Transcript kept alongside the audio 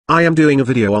I am doing a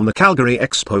video on the Calgary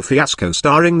Expo fiasco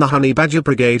starring the Honey Badger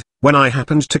Brigade, when I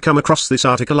happened to come across this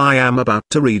article I am about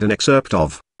to read an excerpt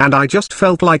of, and I just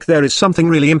felt like there is something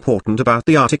really important about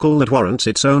the article that warrants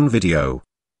its own video.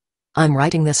 I'm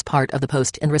writing this part of the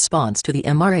post in response to the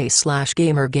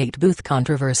MRA/GamerGate booth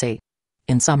controversy.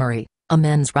 In summary, a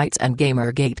men's rights and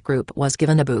GamerGate group was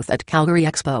given a booth at Calgary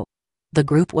Expo. The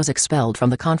group was expelled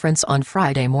from the conference on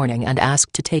Friday morning and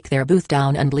asked to take their booth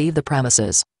down and leave the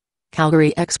premises.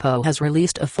 Calgary Expo has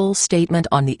released a full statement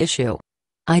on the issue.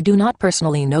 I do not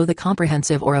personally know the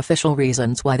comprehensive or official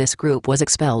reasons why this group was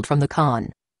expelled from the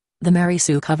con. The Mary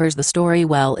Sue covers the story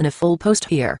well in a full post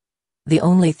here. The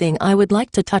only thing I would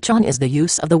like to touch on is the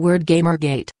use of the word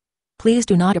GamerGate. Please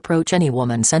do not approach any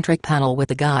woman-centric panel with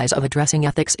the guise of addressing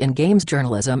ethics in games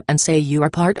journalism and say you are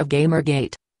part of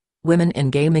GamerGate. Women in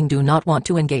gaming do not want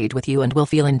to engage with you and will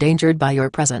feel endangered by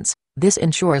your presence. This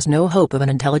ensures no hope of an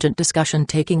intelligent discussion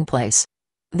taking place.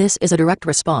 This is a direct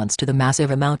response to the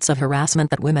massive amounts of harassment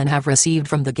that women have received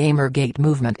from the GamerGate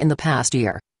movement in the past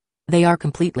year. They are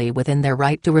completely within their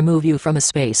right to remove you from a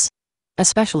space.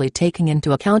 Especially taking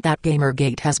into account that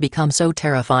GamerGate has become so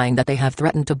terrifying that they have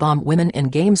threatened to bomb women in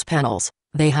games panels,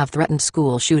 they have threatened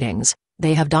school shootings,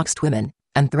 they have doxed women,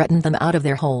 and threatened them out of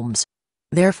their homes.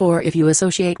 Therefore, if you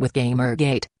associate with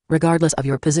GamerGate, regardless of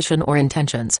your position or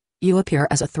intentions, you appear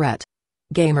as a threat.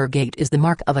 GamerGate is the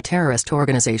mark of a terrorist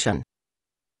organization.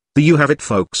 There you have it,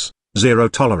 folks. Zero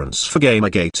tolerance for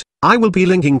GamerGate. I will be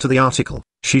linking to the article.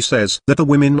 She says that the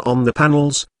women on the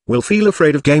panels will feel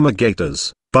afraid of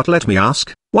GamerGaters. But let me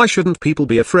ask, why shouldn't people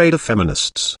be afraid of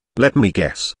feminists? Let me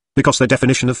guess. Because their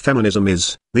definition of feminism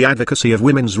is the advocacy of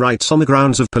women's rights on the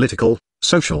grounds of political,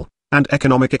 social, and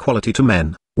economic equality to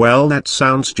men. Well, that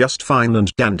sounds just fine and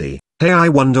dandy. Hey, I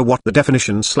wonder what the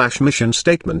definition/mission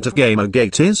statement of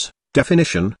GamerGate is.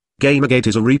 Definition: GamerGate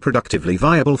is a reproductively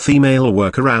viable female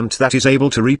worker ant that is able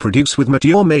to reproduce with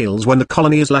mature males when the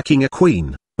colony is lacking a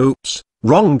queen. Oops,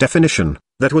 wrong definition,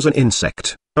 that was an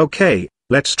insect. Okay,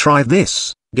 let's try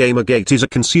this. GamerGate is a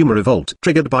consumer revolt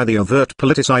triggered by the overt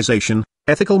politicization,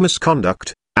 ethical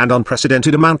misconduct, and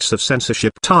unprecedented amounts of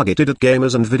censorship targeted at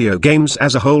gamers and video games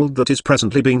as a whole that is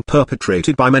presently being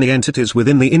perpetrated by many entities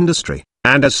within the industry.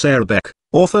 And as Sarah Beck,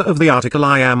 author of the article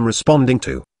I am responding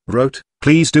to, wrote,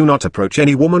 please do not approach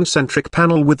any woman-centric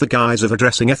panel with the guise of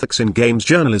addressing ethics in games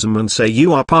journalism and say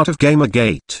you are part of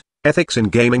GamerGate. Ethics in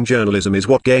gaming journalism is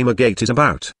what GamerGate is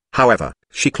about. However,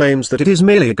 she claims that it is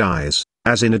merely a guise,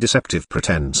 as in a deceptive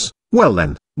pretense. Well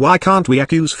then, why can't we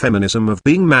accuse feminism of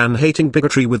being man-hating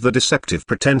bigotry with the deceptive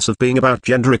pretense of being about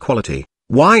gender equality?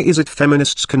 Why is it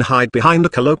feminists can hide behind a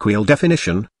colloquial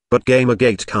definition, but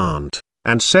GamerGate can't?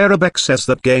 And Sarah Beck says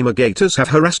that GamerGaters have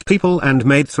harassed people and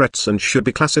made threats and should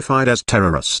be classified as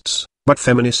terrorists. But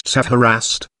feminists have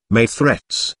harassed, made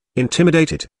threats,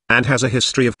 intimidated, and has a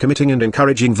history of committing and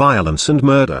encouraging violence and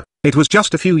murder. It was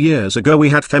just a few years ago we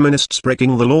had feminists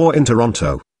breaking the law in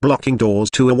Toronto, blocking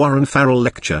doors to a Warren Farrell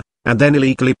lecture, and then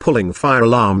illegally pulling fire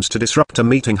alarms to disrupt a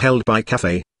meeting held by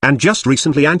cafe, and just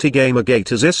recently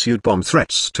anti-GamerGaters issued bomb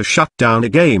threats to shut down a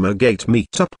GamerGate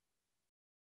meetup.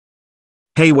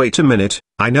 Hey, wait a minute,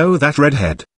 I know that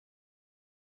redhead.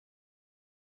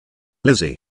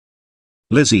 Lizzie,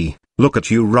 look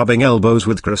at you rubbing elbows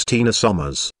with Christina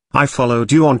Sommers. I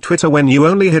followed you on Twitter when you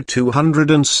only had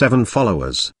 207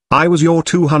 followers. I was your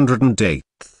 208th.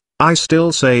 I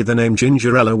still say the name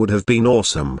Gingerella would have been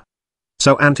awesome.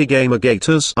 So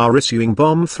anti-GamerGaters are issuing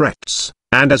bomb threats,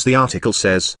 and as the article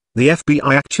says, the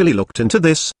FBI actually looked into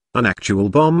this, an actual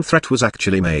bomb threat was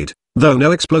actually made, though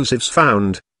no explosives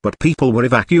found, but people were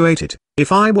evacuated.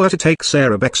 If I were to take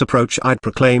Sarah Beck's approach, I'd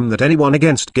proclaim that anyone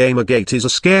against GamerGate is a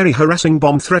scary, harassing,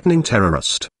 bomb-threatening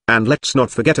terrorist. And let's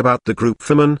not forget about the group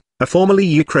Femin, a formerly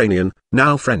Ukrainian,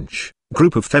 now French,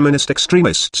 group of feminist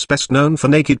extremists best known for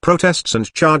naked protests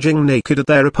and charging naked at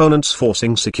their opponents,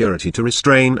 forcing security to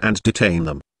restrain and detain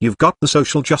them. You've got the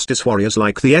social justice warriors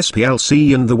like the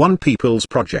SPLC and the One People's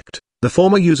Project, the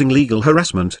former using legal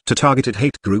harassment to targeted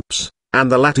hate groups,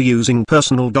 and the latter using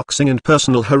personal doxing and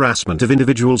personal harassment of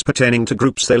individuals pertaining to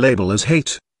groups they label as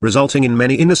hate, resulting in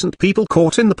many innocent people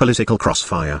caught in the political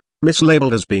crossfire,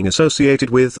 mislabeled as being associated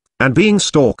with, and being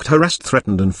stalked, harassed,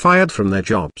 threatened and fired from their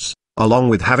jobs, along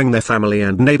with having their family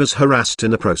and neighbors harassed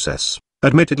in the process.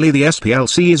 Admittedly, the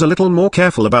SPLC is a little more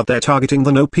careful about their targeting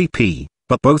than OPP,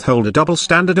 but both hold a double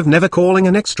standard of never calling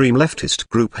an extreme leftist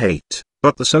group hate.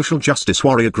 But the social justice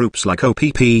warrior groups like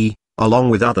OPP,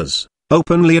 along with others,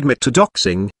 openly admit to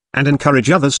doxing, and encourage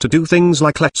others to do things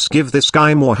like let's give this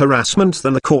guy more harassment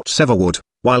than the courts ever would,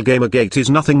 while GamerGate is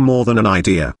nothing more than an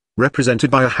idea,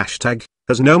 represented by a hashtag,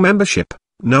 has no membership,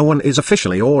 No one is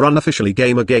officially or unofficially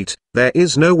Gamergate. There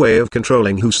is no way of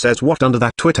controlling who says what under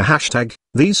that Twitter hashtag.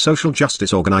 These social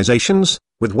justice organizations,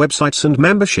 with websites and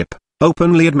membership,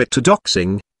 openly admit to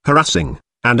doxing, harassing,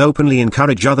 and openly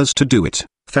encourage others to do it.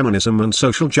 Feminism and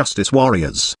social justice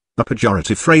warriors, a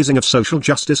pejorative phrasing of social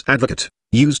justice advocate,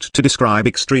 used to describe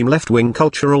extreme left-wing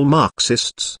cultural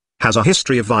Marxists, has a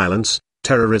history of violence,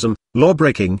 terrorism,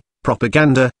 law-breaking,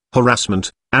 propaganda,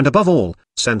 harassment, and above all,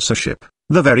 censorship.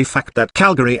 The very fact that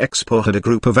Calgary Expo had a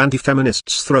group of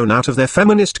anti-feminists thrown out of their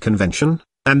feminist convention,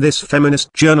 and this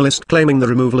feminist journalist claiming the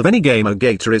removal of any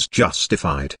Gamergater is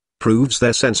justified, proves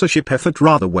their censorship effort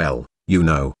rather well. You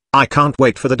know, I can't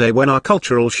wait for the day when our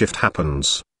cultural shift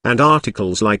happens, and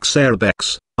articles like Sarah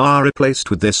Beck's are replaced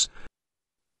with this.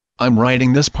 I'm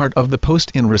writing this part of the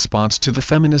post in response to the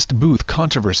feminist booth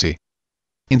controversy.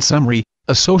 In summary,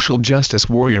 a social justice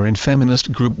warrior and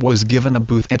feminist group was given a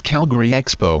booth at Calgary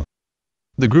Expo.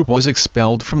 The group was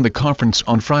expelled from the conference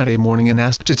on Friday morning and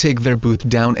asked to take their booth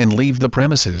down and leave the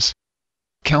premises.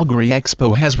 Calgary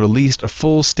Expo has released a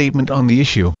full statement on the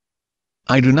issue.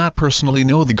 I do not personally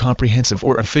know the comprehensive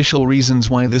or official reasons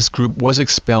why this group was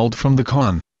expelled from the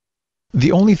con.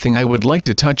 The only thing I would like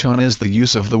to touch on is the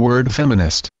use of the word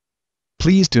feminist.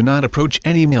 Please do not approach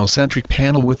any male-centric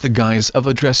panel with the guise of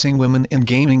addressing women in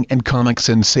gaming and comics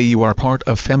and say you are part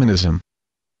of feminism.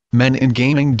 Men in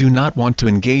gaming do not want to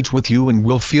engage with you and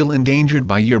will feel endangered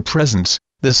by your presence.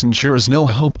 This ensures no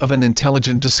hope of an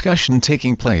intelligent discussion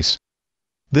taking place.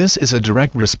 This is a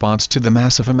direct response to the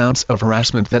massive amounts of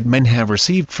harassment that men have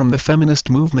received from the feminist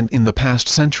movement in the past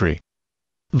century.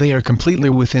 They are completely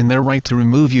within their right to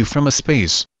remove you from a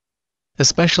space.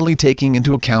 Especially taking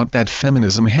into account that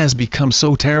feminism has become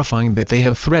so terrifying that they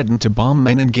have threatened to bomb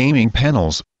men in gaming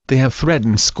panels, they have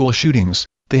threatened school shootings,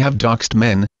 they have doxed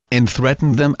men, and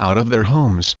threatened them out of their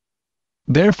homes.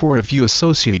 Therefore, if you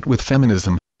associate with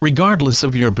feminism, regardless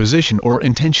of your position or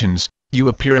intentions, you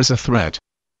appear as a threat.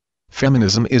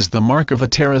 Feminism is the mark of a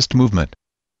terrorist movement.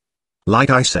 Like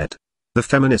I said, the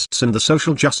feminists and the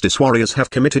social justice warriors have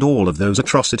committed all of those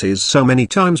atrocities so many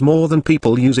times more than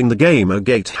people using the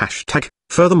Gamergate hashtag.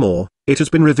 Furthermore, it has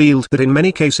been revealed that in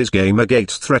many cases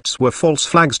Gamergate threats were false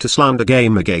flags to slander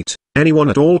Gamergate. Anyone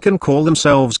at all can call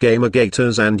themselves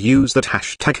Gamergaters and use that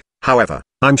hashtag. However,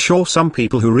 I'm sure some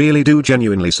people who really do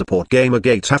genuinely support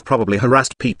Gamergate have probably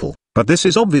harassed people, but this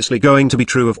is obviously going to be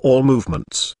true of all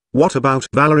movements. What about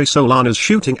Valerie Solana's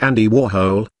shooting Andy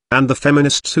Warhol, and the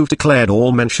feminists who've declared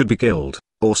all men should be killed,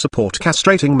 or support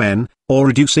castrating men, or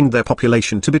reducing their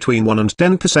population to between 1 and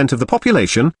 10% of the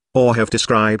population, or have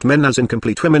described men as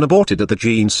incomplete women aborted at the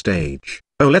gene stage?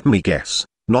 Oh, let me guess,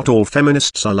 not all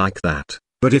feminists are like that.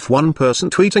 But if one person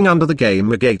tweeting under the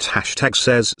Gamergate hashtag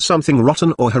says something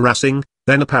rotten or harassing,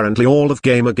 then apparently all of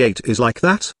Gamergate is like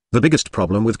that. The biggest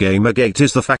problem with Gamergate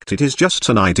is the fact it is just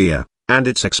an idea, and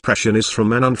its expression is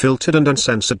from an unfiltered and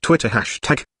uncensored Twitter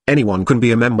hashtag. Anyone can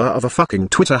be a member of a fucking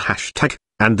Twitter hashtag,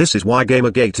 and this is why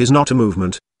Gamergate is not a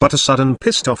movement, but a sudden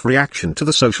pissed-off reaction to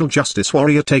the social justice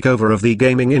warrior takeover of the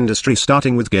gaming industry,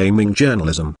 starting with gaming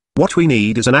journalism. What we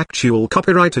need is an actual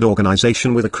copyrighted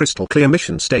organization with a crystal clear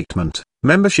mission statement,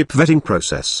 membership vetting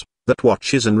process, that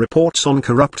watches and reports on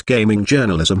corrupt gaming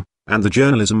journalism, and the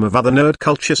journalism of other nerd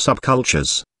culture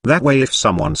subcultures. That way if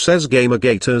someone says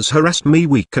Gamergaters harassed me,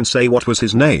 we can say what was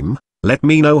his name, let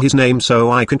me know his name so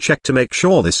I can check to make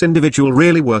sure this individual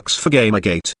really works for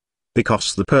Gamergate.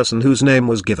 Because the person whose name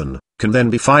was given, can then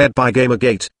be fired by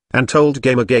Gamergate, and told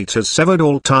Gamergate has severed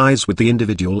all ties with the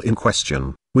individual in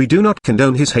question. We do not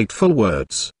condone his hateful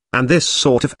words, and this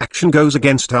sort of action goes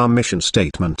against our mission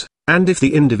statement, and if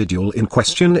the individual in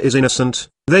question is innocent,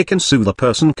 they can sue the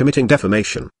person committing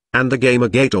defamation, and the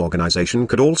Gamergate organization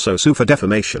could also sue for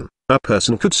defamation. A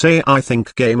person could say I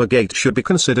think Gamergate should be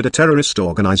considered a terrorist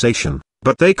organization,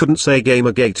 but they couldn't say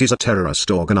Gamergate is a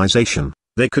terrorist organization.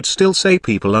 They could still say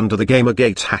people under the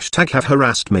Gamergate hashtag have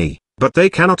harassed me, but they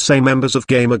cannot say members of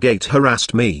Gamergate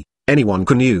harassed me. Anyone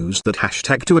can use that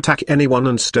hashtag to attack anyone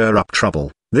and stir up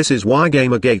trouble. This is why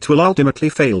Gamergate will ultimately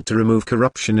fail to remove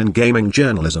corruption in gaming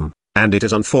journalism, and it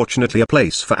is unfortunately a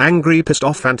place for angry,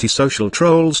 pissed-off antisocial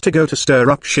trolls to go to stir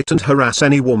up shit and harass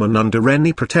any woman under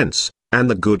any pretense, and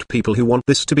the good people who want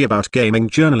this to be about gaming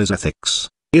journalism ethics,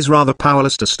 is rather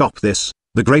powerless to stop this.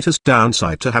 The greatest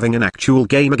downside to having an actual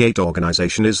Gamergate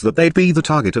organization is that they'd be the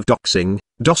target of doxing,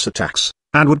 DOS attacks,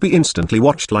 and would be instantly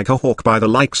watched like a hawk by the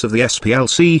likes of the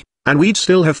SPLC, and we'd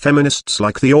still have feminists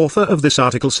like the author of this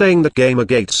article saying that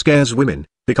Gamergate scares women,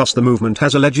 because the movement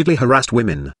has allegedly harassed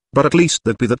women, but at least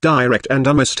that'd be the direct and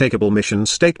unmistakable mission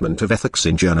statement of ethics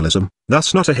in journalism,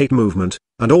 thus not a hate movement,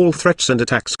 and all threats and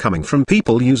attacks coming from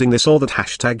people using this or that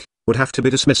hashtag, would have to be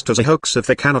dismissed as a hoax if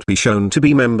they cannot be shown to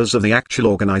be members of the actual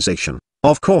organization.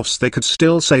 Of course they could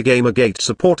still say GamerGate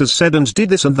supporters said and did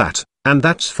this and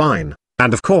that's fine.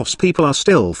 And of course people are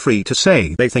still free to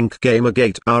say they think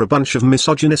GamerGate are a bunch of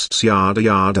misogynists yada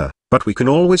yada, but we can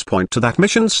always point to that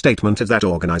mission statement of that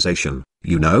organization,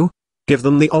 you know? Give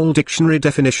them the old dictionary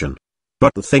definition.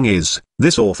 But the thing is,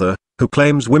 this author, who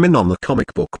claims women on the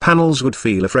comic book panels would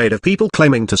feel afraid of people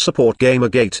claiming to support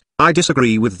GamerGate, I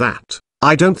disagree with that.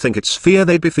 I don't think it's fear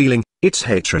they'd be feeling, it's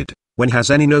hatred. When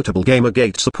has any notable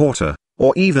GamerGate supporter,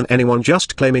 or even anyone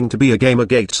just claiming to be a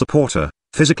GamerGate supporter,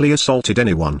 physically assaulted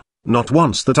anyone? Not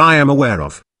once that I am aware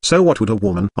of. So what would a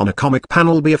woman on a comic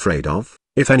panel be afraid of?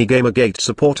 If any GamerGate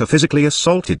supporter physically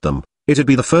assaulted them, it'd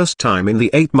be the first time in the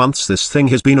 8 months this thing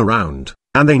has been around,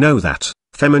 and they know that.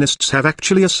 Feminists have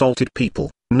actually assaulted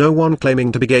people. No one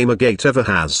claiming to be GamerGate ever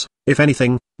has. If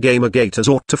anything, GamerGaters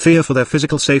ought to fear for their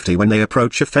physical safety when they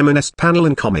approach a feminist panel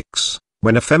in comics.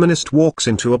 When a feminist walks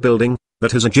into a building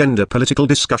that has a gender political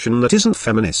discussion that isn't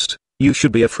feminist, you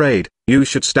should be afraid. You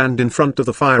should stand in front of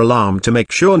the fire alarm to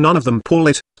make sure none of them pull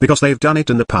it, because they've done it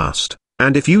in the past.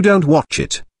 And if you don't watch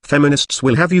it, feminists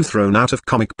will have you thrown out of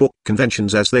comic book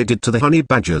conventions as they did to the Honey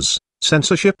Badgers.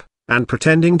 Censorship, and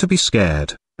pretending to be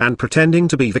scared, and pretending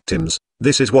to be victims.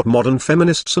 This is what modern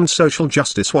feminists and social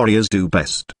justice warriors do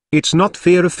best. It's not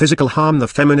fear of physical harm the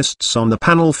feminists on the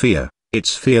panel fear.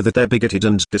 It's fear that their bigoted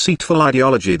and deceitful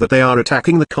ideology that they are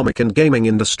attacking the comic and gaming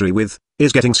industry with,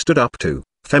 is getting stood up to.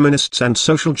 Feminists and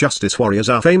social justice warriors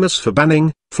are famous for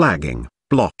banning, flagging,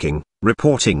 blocking,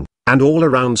 reporting, and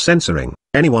all-around censoring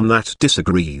anyone that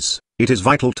disagrees. It is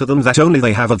vital to them that only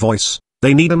they have a voice.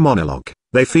 They need a monologue.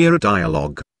 They fear a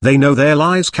dialogue. They know their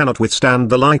lies cannot withstand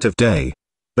the light of day.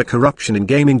 The corruption in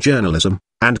gaming journalism,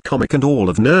 and comic and all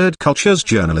of nerd culture's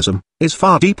journalism, is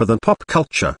far deeper than pop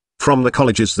culture. From the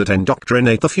colleges that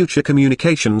indoctrinate the future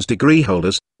communications degree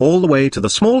holders, all the way to the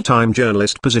small-time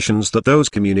journalist positions that those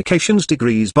communications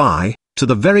degrees buy, to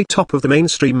the very top of the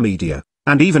mainstream media,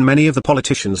 and even many of the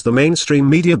politicians the mainstream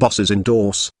media bosses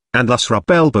endorse, and thus rub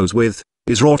elbows with,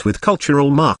 is wrought with cultural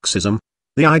Marxism,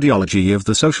 the ideology of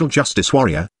the social justice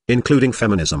warrior, including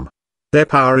feminism. Their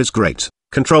power is great,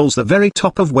 controls the very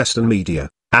top of Western media,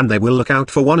 and they will look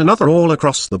out for one another all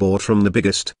across the board from the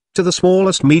biggest, to the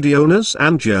smallest media owners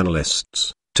and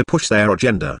journalists, to push their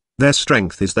agenda. Their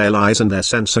strength is their lies and their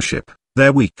censorship.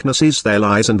 Their weakness is their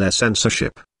lies and their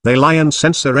censorship. They lie and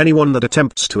censor anyone that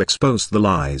attempts to expose the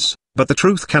lies, but the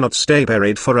truth cannot stay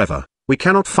buried forever. We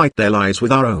cannot fight their lies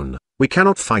with our own. We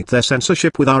cannot fight their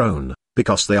censorship with our own,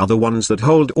 because they are the ones that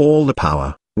hold all the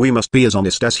power. We must be as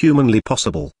honest as humanly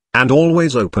possible, and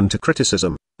always open to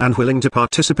criticism, and willing to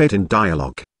participate in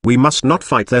dialogue. We must not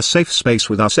fight their safe space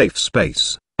with our safe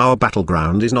space. Our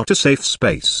battleground is not a safe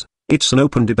space. It's an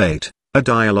open debate. A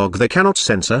dialogue they cannot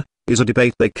censor, is a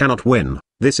debate they cannot win.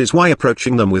 This is why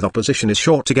approaching them with opposition is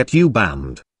sure to get you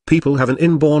banned. People have an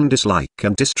inborn dislike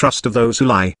and distrust of those who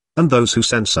lie, and those who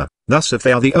censor. Thus if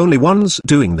they are the only ones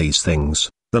doing these things,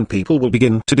 then people will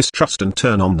begin to distrust and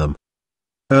turn on them.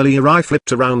 Earlier I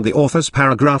flipped around the author's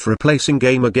paragraph replacing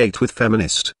GamerGate with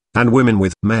feminist, and women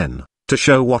with men, to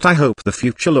show what I hope the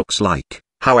future looks like.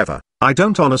 However, I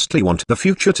don't honestly want the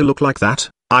future to look like that.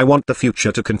 I want the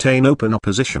future to contain open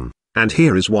opposition, and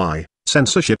here is why.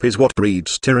 Censorship is what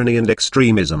breeds tyranny and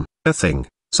extremism. A thing,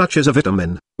 such as a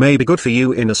vitamin, may be good for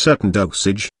you in a certain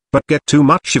dosage, but get too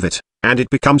much of it, and it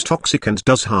becomes toxic and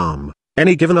does harm.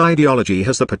 Any given ideology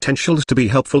has the potential to be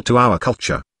helpful to our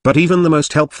culture, but even the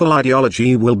most helpful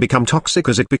ideology will become toxic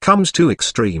as it becomes too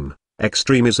extreme.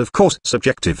 Extreme is of course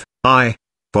subjective. I,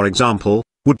 for example,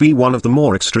 would be one of the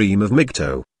more extreme of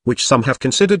MGTOW, which some have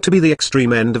considered to be the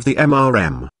extreme end of the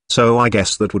MRM, so I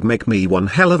guess that would make me one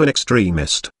hell of an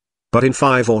extremist. But in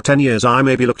 5 or 10 years I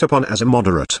may be looked upon as a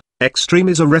moderate. Extreme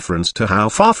is a reference to how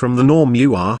far from the norm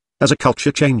you are. As a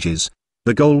culture changes,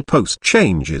 the goalpost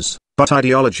changes, but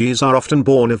ideologies are often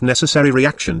born of necessary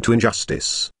reaction to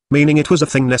injustice, meaning it was a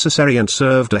thing necessary and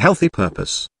served a healthy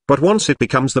purpose. But once it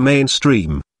becomes the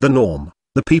mainstream, the norm,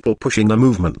 the people pushing the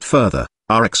movement further,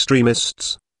 are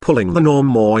extremists, pulling the norm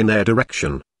more in their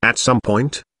direction. At some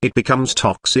point, it becomes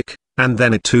toxic, and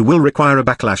then it too will require a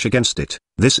backlash against it.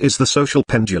 This is the social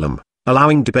pendulum.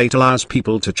 Allowing debate allows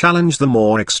people to challenge the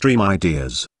more extreme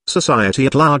ideas. Society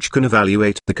at large can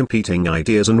evaluate the competing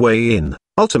ideas and weigh in.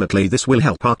 Ultimately this will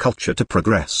help our culture to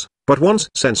progress. But once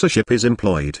censorship is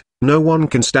employed, no one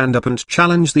can stand up and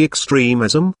challenge the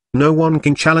extremism. No one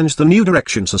can challenge the new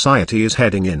direction society is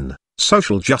heading in.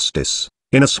 Social justice,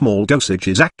 in a small dosage,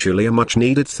 is actually a much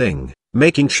needed thing.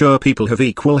 Making sure people have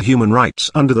equal human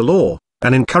rights under the law,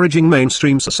 and encouraging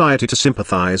mainstream society to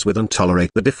sympathize with and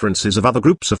tolerate the differences of other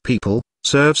groups of people,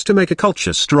 serves to make a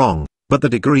culture strong, but the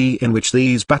degree in which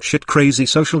these batshit crazy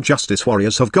social justice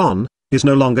warriors have gone, is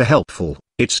no longer helpful,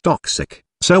 it's toxic.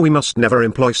 So we must never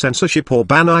employ censorship or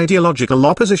ban ideological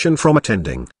opposition from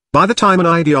attending. By the time an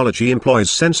ideology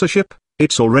employs censorship,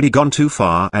 it's already gone too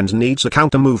far and needs a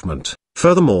counter-movement.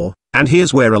 Furthermore, and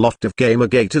here's where a lot of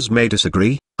GamerGaters may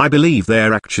disagree, I believe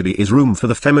there actually is room for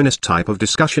the feminist type of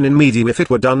discussion in media if it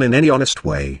were done in any honest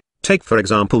way. Take for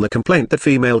example the complaint that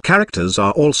female characters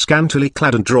are all scantily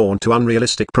clad and drawn to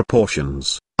unrealistic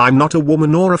proportions. I'm not a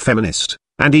woman or a feminist,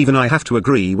 and even I have to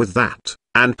agree with that,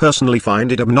 and personally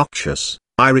find it obnoxious.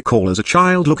 I recall as a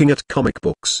child looking at comic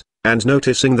books, and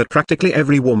noticing that practically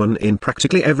every woman in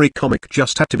practically every comic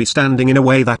just had to be standing in a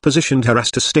way that positioned her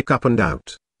as to stick up and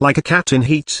out, like a cat in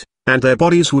heat, and their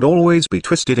bodies would always be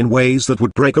twisted in ways that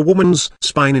would break a woman's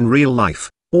spine in real life.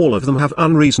 All of them have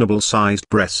unreasonable sized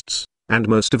breasts, and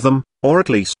most of them, or at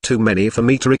least too many for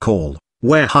me to recall,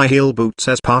 wear high heel boots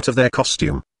as part of their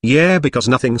costume. Yeah, because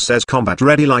nothing says combat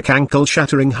ready like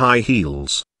ankle-shattering high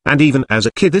heels. And even as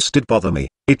a kid this did bother me.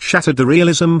 It shattered the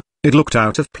realism, it looked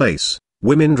out of place.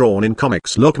 Women drawn in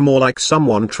comics look more like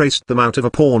someone traced them out of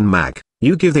a porn mag.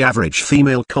 You give the average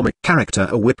female comic character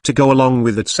a whip to go along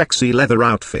with its sexy leather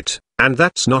outfit, and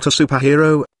that's not a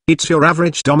superhero, it's your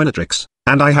average dominatrix.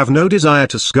 And I have no desire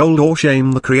to scold or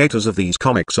shame the creators of these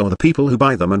comics or the people who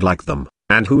buy them and like them.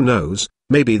 And who knows,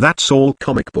 maybe that's all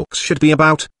comic books should be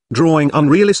about, drawing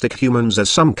unrealistic humans as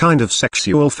some kind of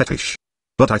sexual fetish.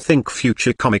 But I think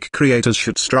future comic creators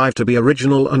should strive to be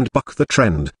original and buck the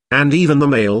trend, and even the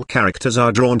male characters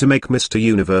are drawn to make Mr.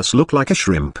 Universe look like a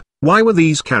shrimp. Why were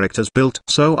these characters built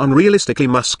so unrealistically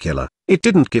muscular? It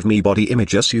didn't give me body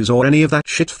image issues or any of that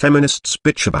shit feminists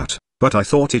bitch about, but I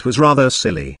thought it was rather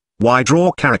silly. Why draw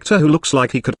a character who looks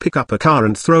like he could pick up a car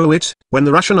and throw it, when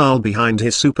the rationale behind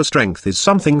his super strength is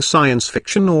something science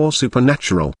fiction or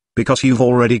supernatural? Because you've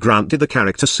already granted the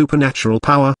character supernatural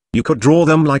power, you could draw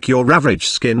them like your average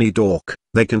skinny dork.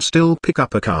 They can still pick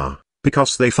up a car,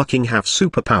 because they fucking have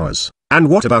superpowers. And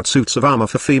what about suits of armor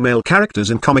for female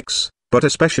characters in comics, but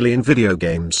especially in video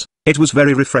games? It was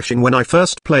very refreshing when I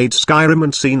first played Skyrim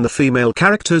and seen the female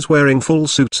characters wearing full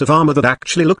suits of armor that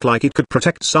actually looked like it could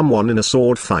protect someone in a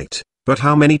sword fight. But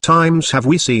how many times have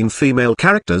we seen female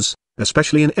characters,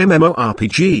 especially in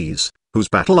MMORPGs, whose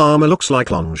battle armor looks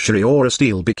like lingerie or a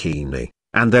steel bikini?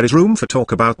 And there is room for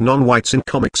talk about non-whites in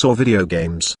comics or video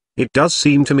games. It does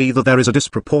seem to me that there is a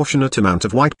disproportionate amount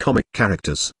of white comic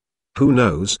characters. Who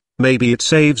knows, maybe it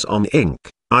saves on ink.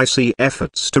 I see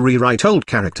efforts to rewrite old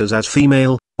characters as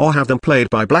female, or have them played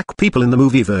by black people in the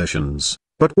movie versions.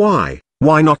 But why?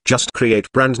 Why not just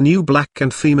create brand new black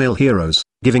and female heroes,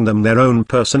 giving them their own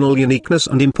personal uniqueness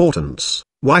and importance?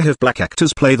 Why have black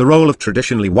actors play the role of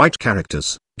traditionally white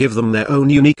characters? Give them their own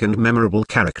unique and memorable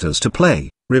characters to play.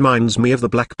 Reminds me of the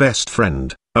black best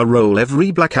friend, a role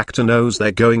every black actor knows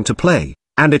they're going to play,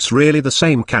 and it's really the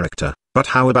same character. But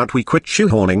how about we quit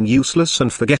shoehorning useless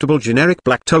and forgettable generic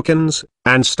black tokens,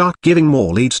 and start giving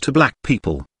more leads to black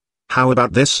people? How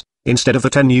about this, instead of the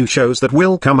 10 new shows that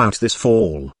will come out this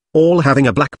fall, all having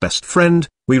a black best friend,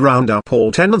 we round up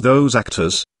all 10 of those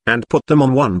actors, and put them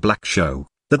on one black show.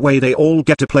 That way they all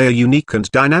get to play a unique and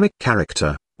dynamic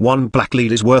character. One black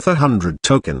lead is worth 100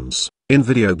 tokens. In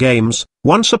video games,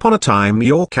 once upon a time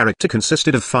your character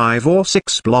consisted of 5 or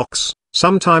 6 blocks.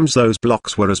 Sometimes those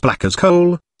blocks were as black as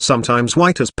coal, sometimes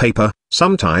white as paper,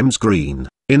 sometimes green.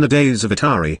 In the days of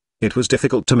Atari, it was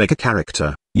difficult to make a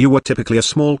character. You were typically a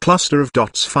small cluster of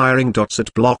dots firing dots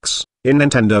at blocks. In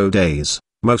Nintendo days,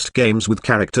 most games with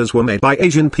characters were made by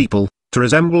Asian people, to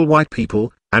resemble white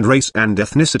people, and race and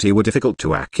ethnicity were difficult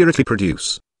to accurately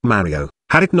produce. Mario,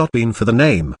 had it not been for the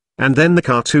name, and then the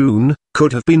cartoon,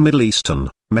 could have been Middle Eastern,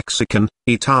 Mexican,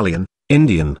 Italian,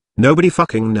 Indian, nobody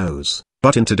fucking knows.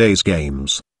 But in today's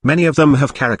games, many of them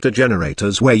have character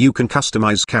generators where you can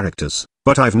customize characters,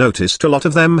 but I've noticed a lot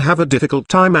of them have a difficult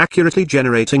time accurately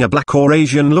generating a black or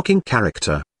Asian looking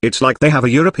character. It's like they have a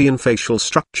European facial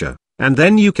structure, and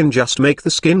then you can just make the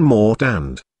skin more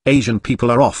tanned. Asian people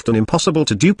are often impossible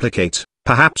to duplicate.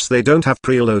 Perhaps they don't have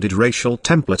preloaded racial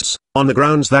templates, on the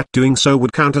grounds that doing so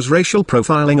would count as racial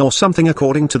profiling or something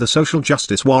according to the social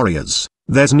justice warriors.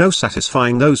 There's no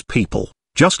satisfying those people.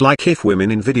 Just like if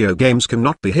women in video games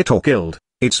cannot be hit or killed,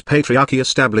 it's patriarchy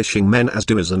establishing men as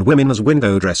doers and women as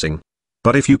window dressing.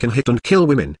 But if you can hit and kill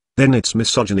women, then it's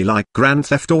misogyny like Grand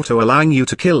Theft Auto allowing you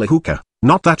to kill a hooker.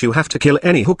 Not that you have to kill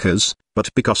any hookers, but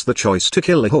because the choice to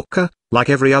kill a hooker, like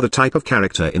every other type of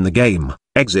character in the game,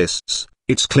 exists.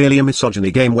 It's clearly a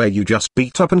misogyny game where you just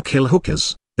beat up and kill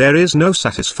hookers. There is no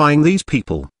satisfying these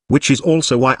people. which is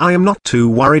also why I am not too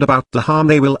worried about the harm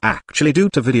they will actually do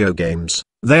to video games.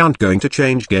 They aren't going to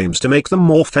change games to make them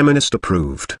more feminist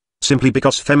approved, simply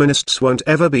because feminists won't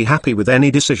ever be happy with any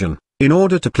decision. In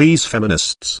order to please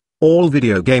feminists, all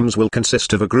video games will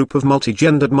consist of a group of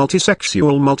multi-gendered,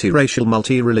 multisexual, multiracial,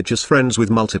 multi-religious friends with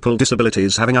multiple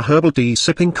disabilities having a herbal tea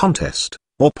sipping contest,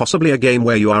 or possibly a game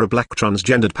where you are a black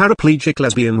transgendered paraplegic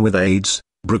lesbian with AIDS,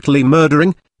 brutally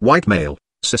murdering, white male,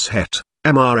 cishet,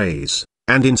 MRAs,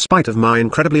 and in spite of my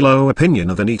incredibly low opinion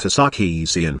of Anita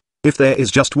Sarkeesian, if there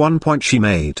is just one point she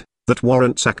made that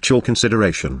warrants actual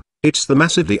consideration, it's the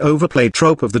massively overplayed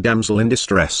trope of the damsel in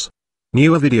distress.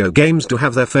 Newer video games do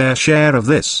have their fair share of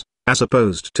this. As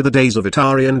opposed to the days of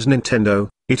Atari and Nintendo,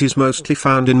 it is mostly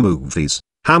found in movies.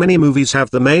 How many movies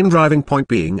have the main driving point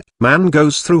being, man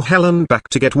goes through hell and back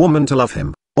to get woman to love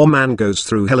him, or man goes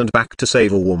through hell and back to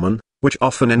save a woman, which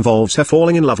often involves her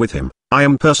falling in love with him? I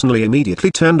am personally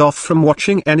immediately turned off from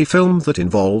watching any film that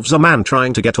involves a man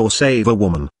trying to get or save a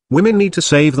woman. Women need to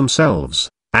save themselves,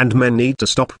 and men need to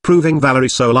stop proving Valerie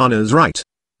Solana's right.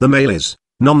 The male is,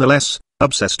 nonetheless,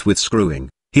 obsessed with screwing.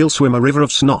 He'll swim a river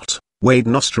of snot, wade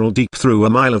nostril deep through a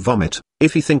mile of vomit,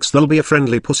 if he thinks there'll be a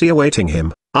friendly pussy awaiting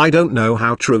him. I don't know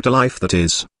how true to life that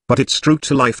is, but it's true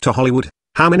to life to Hollywood.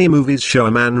 How many movies show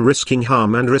a man risking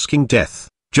harm and risking death,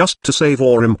 just to save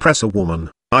or impress a woman?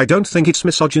 I don't think it's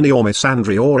misogyny or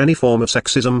misandry or any form of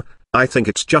sexism, I think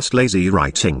it's just lazy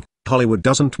writing. Hollywood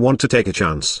doesn't want to take a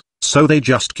chance, so they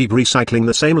just keep recycling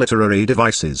the same literary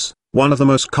devices. One of the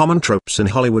most common tropes in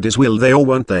Hollywood is will they or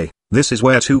won't they. This is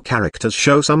where two characters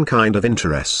show some kind of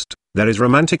interest. There is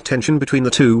romantic tension between the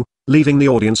two, leaving the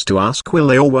audience to ask will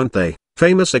they or won't they.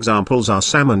 Famous examples are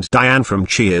Sam and Diane from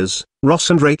Cheers, Ross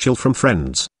and Rachel from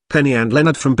Friends, Penny and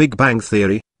Leonard from Big Bang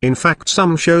Theory. In fact,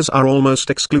 some shows are almost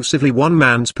exclusively one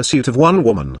man's pursuit of one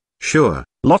woman. Sure,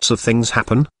 lots of things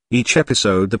happen. Each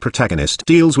episode the protagonist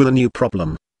deals with a new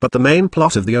problem, but the main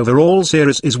plot of the overall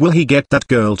series is will he get that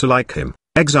girl to like him.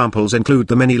 Examples include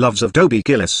The Many Loves of Dobie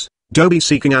Gillis, Dobie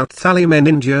seeking out Thallimer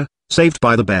Ninja, Saved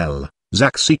by the Bell,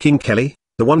 Zack seeking Kelly,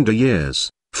 The Wonder Years,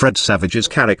 Fred Savage's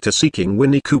character seeking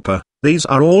Winnie Cooper. These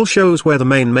are all shows where the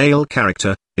main male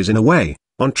character is in a way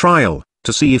on trial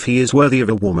to see if he is worthy of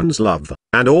a woman's love,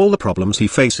 and all the problems he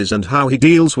faces and how he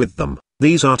deals with them.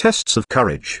 These are tests of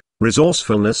courage,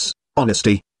 resourcefulness,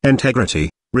 honesty, integrity,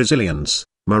 resilience,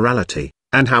 morality,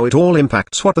 and how it all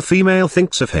impacts what the female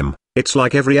thinks of him. It's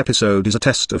like every episode is a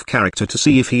test of character to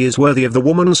see if he is worthy of the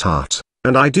woman's heart,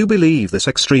 and I do believe this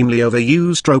extremely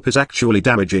overused trope is actually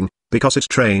damaging, because it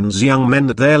trains young men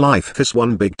that their life is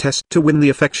one big test to win the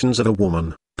affections of a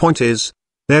woman. Point is,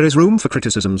 there is room for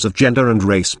criticisms of gender and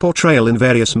race portrayal in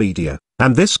various media,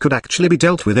 and this could actually be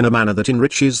dealt with in a manner that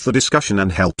enriches the discussion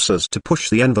and helps us to push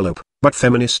the envelope. But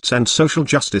feminists and social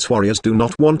justice warriors do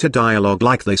not want a dialogue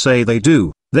like they say they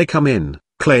do. They come in,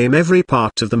 claim every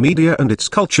part of the media and its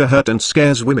culture hurt and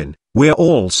scares women. We're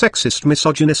all sexist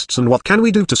misogynists, and what can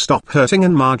we do to stop hurting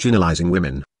and marginalizing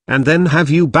women? And then have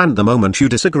you banned the moment you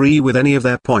disagree with any of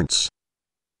their points.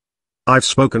 I've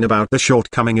spoken about the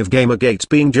shortcoming of GamerGate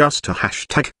being just a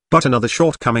hashtag, but another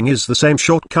shortcoming is the same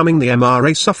shortcoming the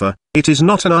MRA suffer. It is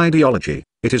not an ideology,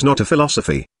 it is not a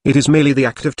philosophy, it is merely the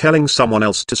act of telling someone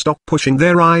else to stop pushing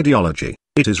their ideology.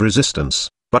 It is resistance,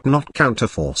 but not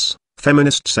counterforce.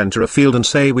 Feminists enter a field and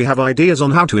say we have ideas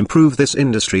on how to improve this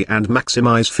industry and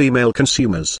maximize female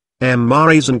consumers.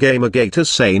 MRAs and GamerGaters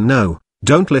say no,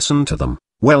 don't listen to them.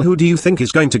 Well, who do you think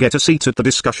is going to get a seat at the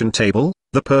discussion table?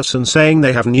 The person saying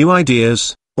they have new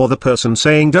ideas, or the person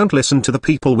saying don't listen to the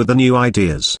people with the new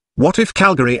ideas? What if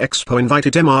Calgary Expo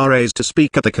invited MRAs to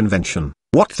speak at the convention?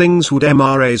 What things would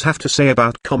MRAs have to say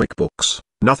about comic books?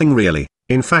 Nothing really.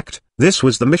 In fact, this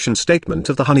was the mission statement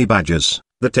of the Honey Badgers.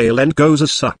 The tail end goes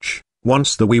as such.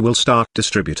 Once we will start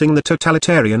distributing the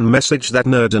totalitarian message that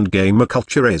nerd and gamer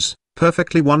culture is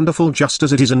perfectly wonderful just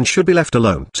as it is and should be left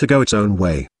alone to go its own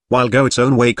way. While go its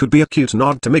own way could be a cute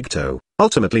nod to MGTOW,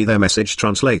 ultimately their message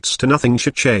translates to nothing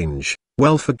should change.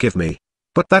 Well, forgive me,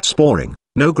 but that's boring.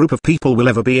 No group of people will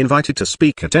ever be invited to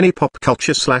speak at any pop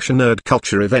culture/nerd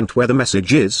culture event where the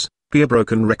message is, be a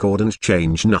broken record and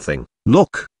change nothing.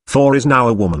 Look, Thor is now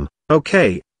a woman.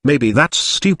 Okay, maybe that's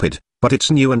stupid, but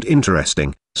it's new and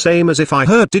interesting. Same as if I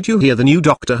heard, did you hear the new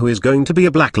Doctor Who is going to be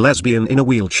a black lesbian in a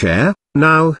wheelchair?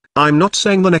 Now, I'm not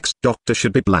saying the next Doctor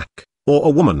should be black, or a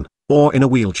woman, or in a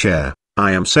wheelchair.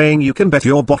 I am saying you can bet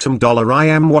your bottom dollar I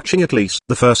am watching at least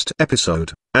the first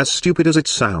episode. As stupid as it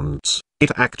sounds,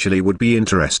 it actually would be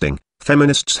interesting.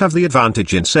 Feminists have the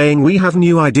advantage in saying we have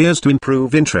new ideas to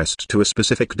improve interest to a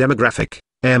specific demographic.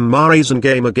 MRAs and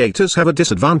GamerGaters have a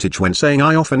disadvantage when saying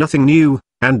I offer nothing new,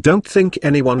 and don't think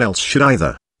anyone else should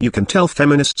either. You can tell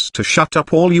feminists to shut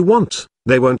up all you want,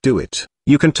 they won't do it.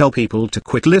 You can tell people to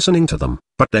quit listening to them,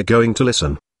 but they're going to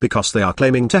listen, because they are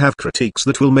claiming to have critiques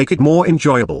that will make it more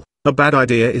enjoyable. A bad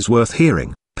idea is worth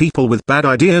hearing. People with bad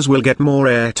ideas will get more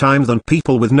airtime than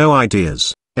people with no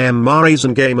ideas. MRAs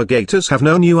and GamerGaters have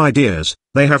no new ideas,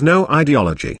 they have no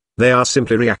ideology, they are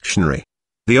simply reactionary.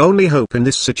 The only hope in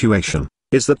this situation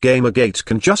is that GamerGate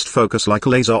can just focus like a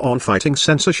laser on fighting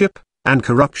censorship and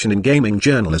corruption in gaming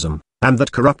journalism, and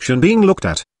that corruption being looked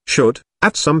at should,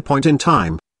 at some point in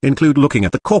time, include looking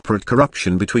at the corporate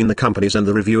corruption between the companies and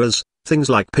the reviewers, things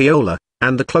like Piola,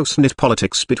 and the close-knit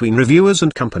politics between reviewers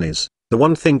and companies. The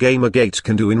one thing GamerGate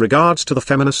can do in regards to the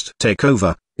feminist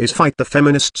takeover is fight the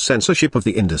feminist censorship of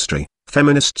the industry.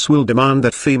 Feminists will demand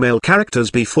that female characters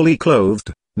be fully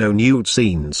clothed, no nude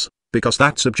scenes, because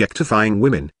that's objectifying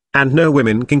women, and no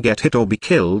women can get hit or be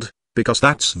killed, because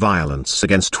that's violence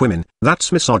against women,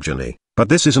 that's misogyny. But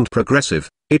this isn't progressive,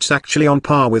 it's actually on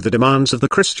par with the demands of the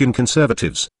Christian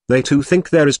conservatives. They too think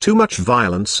there is too much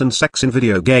violence and sex in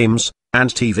video games, and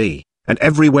TV, and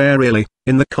everywhere really.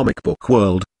 In the comic book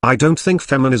world, I don't think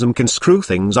feminism can screw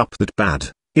things up that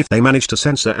bad. If they manage to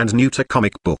censor and neuter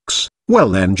comic books, well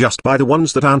then just buy the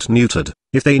ones that aren't neutered.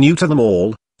 If they neuter them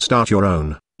all, start your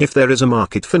own. If there is a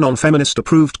market for non-feminist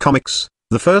approved comics,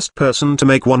 the first person to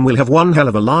make one will have one hell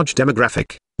of a large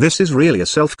demographic. This is really a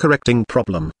self-correcting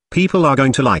problem. People are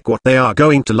going to like what they are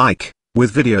going to like.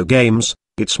 With video games,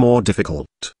 it's more difficult.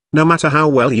 No matter how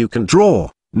well you can draw,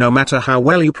 no matter how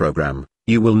well you program,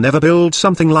 you will never build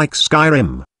something like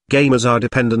Skyrim. Gamers are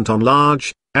dependent on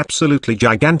large, absolutely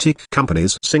gigantic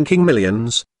companies sinking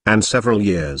millions, and several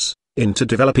years, into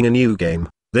developing a new game.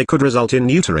 They could result in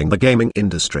neutering the gaming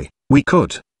industry. We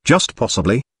could, just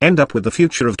possibly, end up with the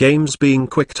future of games being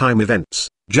quick-time events,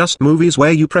 just movies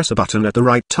where you press a button at the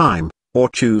right time, or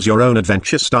choose your own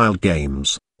adventure-styled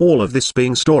games, all of this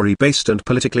being story-based and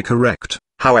politically correct.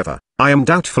 However, I am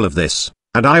doubtful of this,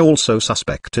 and I also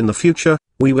suspect in the future,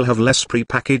 we will have less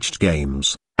pre-packaged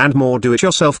games, and more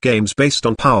do-it-yourself games based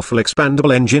on powerful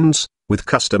expandable engines, with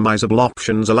customizable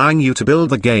options allowing you to build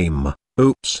the game.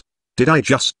 Oops. Did I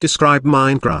just describe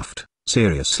Minecraft?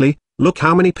 Seriously? Look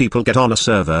how many people get on a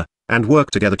server, and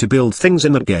work together to build things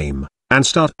in that game, and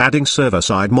start adding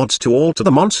server-side mods to alter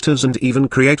the monsters and even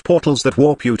create portals that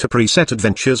warp you to preset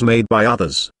adventures made by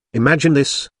others. Imagine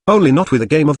this, only not with a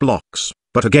game of blocks,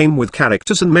 but a game with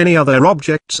characters and many other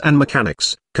objects and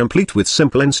mechanics, complete with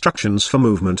simple instructions for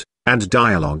movement, and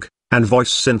dialogue, and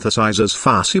voice synthesizers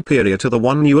far superior to the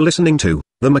one you are listening to.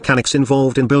 The mechanics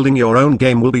involved in building your own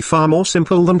game will be far more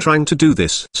simple than trying to do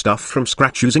this stuff from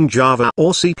scratch using Java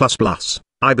or C++.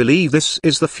 I believe this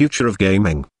is the future of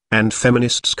gaming, and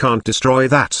feminists can't destroy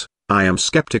that. I am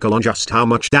skeptical on just how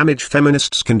much damage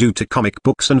feminists can do to comic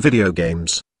books and video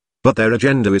games. But their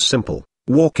agenda is simple: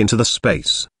 walk into the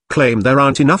space, claim there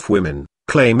aren't enough women,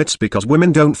 claim it's because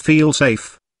women don't feel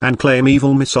safe, and claim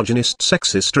evil misogynist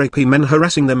sexist rapey men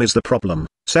harassing them is the problem.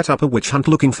 Set up a witch hunt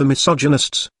looking for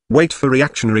misogynists, wait for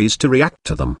reactionaries to react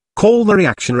to them, call the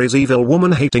reactionaries evil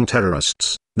woman-hating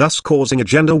terrorists, thus causing a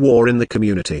gender war in the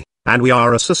community. And we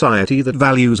are a society that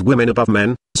values women above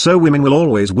men, so women will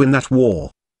always win that war.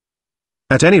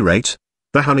 At any rate,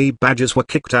 the Honey Badgers were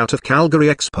kicked out of Calgary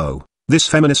Expo. This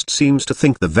feminist seems to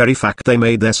think the very fact they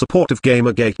made their support of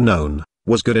GamerGate known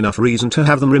was good enough reason to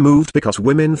have them removed because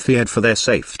women feared for their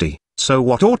safety. So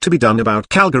what ought to be done about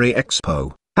Calgary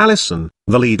Expo? Alison,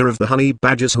 the leader of the Honey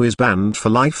Badgers who is banned for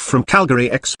life from Calgary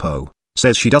Expo,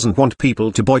 says she doesn't want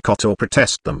people to boycott or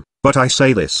protest them. But I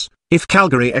say this: if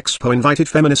Calgary Expo invited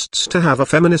feminists to have a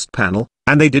feminist panel,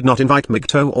 and they did not invite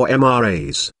MGTOW or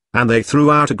MRAs, and they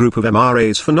threw out a group of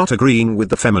MRAs for not agreeing with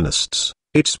the feminists,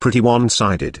 it's pretty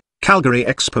one-sided. Calgary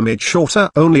Expo made sure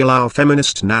to only allow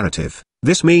feminist narrative.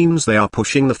 This means they are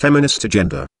pushing the feminist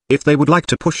agenda. If they would like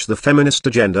to push the feminist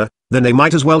agenda, then they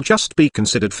might as well just be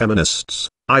considered feminists.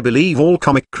 I believe all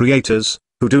comic creators,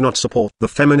 who do not support the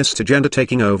feminist agenda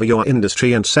taking over your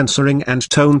industry and censoring and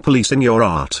tone policing your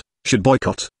art, should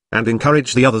boycott, and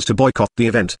encourage the others to boycott the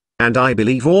event, and I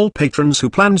believe all patrons who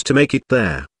planned to make it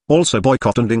there, also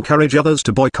boycott and encourage others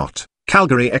to boycott.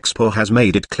 Calgary Expo has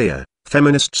made it clear,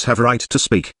 feminists have a right to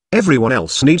speak, everyone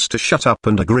else needs to shut up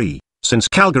and agree. Since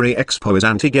Calgary Expo is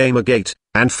anti-GamerGate,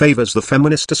 and favors the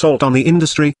feminist assault on the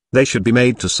industry, they should be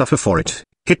made to suffer for it.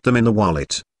 Hit them in the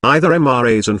wallet. Either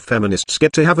MRAs and feminists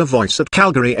get to have a voice at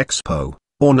Calgary Expo,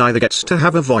 or neither gets to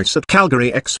have a voice at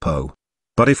Calgary Expo.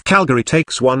 But if Calgary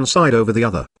takes one side over the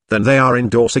other, then they are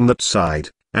endorsing that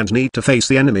side, and need to face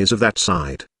the enemies of that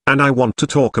side. And I want to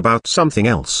talk about something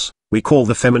else. We call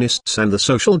the feminists and the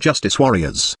social justice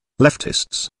warriors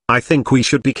leftists. I think we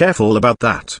should be careful about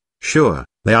that. Sure,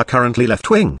 They are currently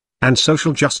left-wing, and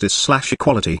social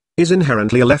justice/equality is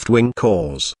inherently a left-wing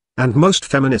cause, and most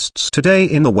feminists today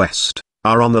in the West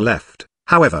are on the left.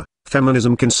 However,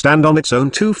 feminism can stand on its own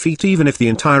 2 feet even if the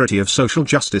entirety of social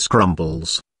justice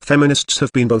crumbles. Feminists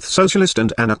have been both socialist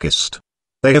and anarchist.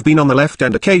 They have been on the left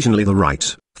and occasionally the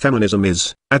right. Feminism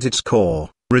is, at its core,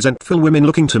 resentful women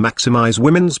looking to maximize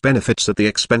women's benefits at the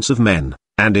expense of men,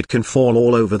 and it can fall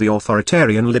all over the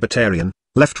authoritarian libertarian,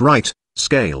 left-right,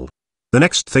 scale. The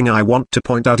next thing I want to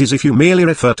point out is if you merely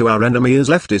refer to our enemy as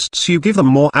leftists, you give them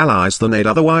more allies than they'd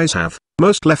otherwise have.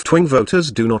 Most left-wing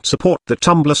voters do not support the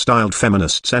Tumblr-styled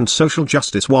feminists and social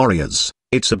justice warriors.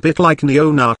 It's a bit like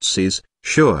neo-Nazis.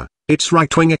 Sure, it's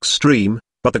right-wing extreme,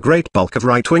 but the great bulk of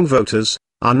right-wing voters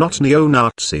are not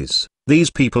neo-Nazis.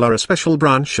 These people are a special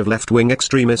branch of left-wing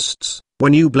extremists.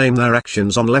 When you blame their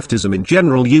actions on leftism in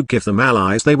general, you give them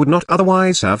allies they would not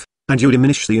otherwise have, and you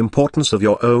diminish the importance of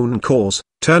your own cause,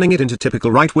 turning it into typical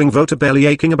right-wing voter belly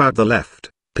aching about the left.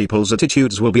 People's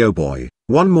attitudes will be, oh boy,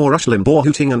 one more Rush Limbaugh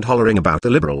hooting and hollering about the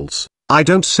liberals. I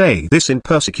don't say this in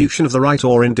persecution of the right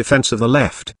or in defense of the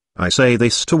left. I say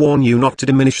this to warn you not to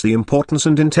diminish the importance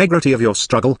and integrity of your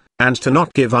struggle, and to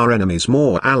not give our enemies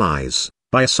more allies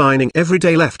by assigning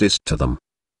everyday leftist to them.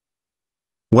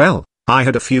 Well, I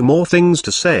had a few more things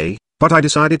to say, but I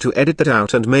decided to edit that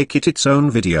out and make it its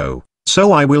own video,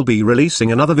 so I will be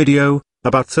releasing another video,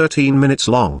 about 13 minutes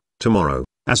long, tomorrow,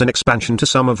 as an expansion to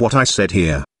some of what I said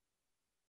here.